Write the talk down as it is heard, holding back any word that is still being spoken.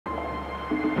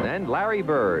Then Larry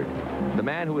Bird, the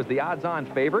man who was the odds-on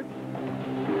favorite,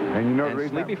 And you know the and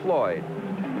reason Sleepy Floyd.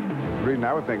 The reason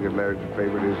I would think that Larry's the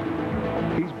favorite is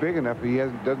he's big enough he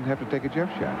doesn't have to take a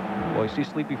jump shot. Well, you see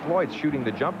Sleepy Floyd shooting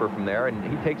the jumper from there, and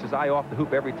he takes his eye off the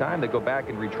hoop every time. They go back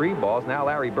and retrieve balls. Now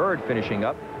Larry Bird finishing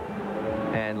up.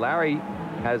 And Larry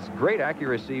has great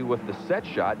accuracy with the set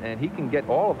shot, and he can get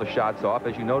all of the shots off.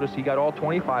 As you notice, he got all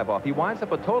 25 off. He winds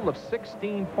up a total of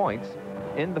 16 points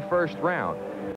in the first round.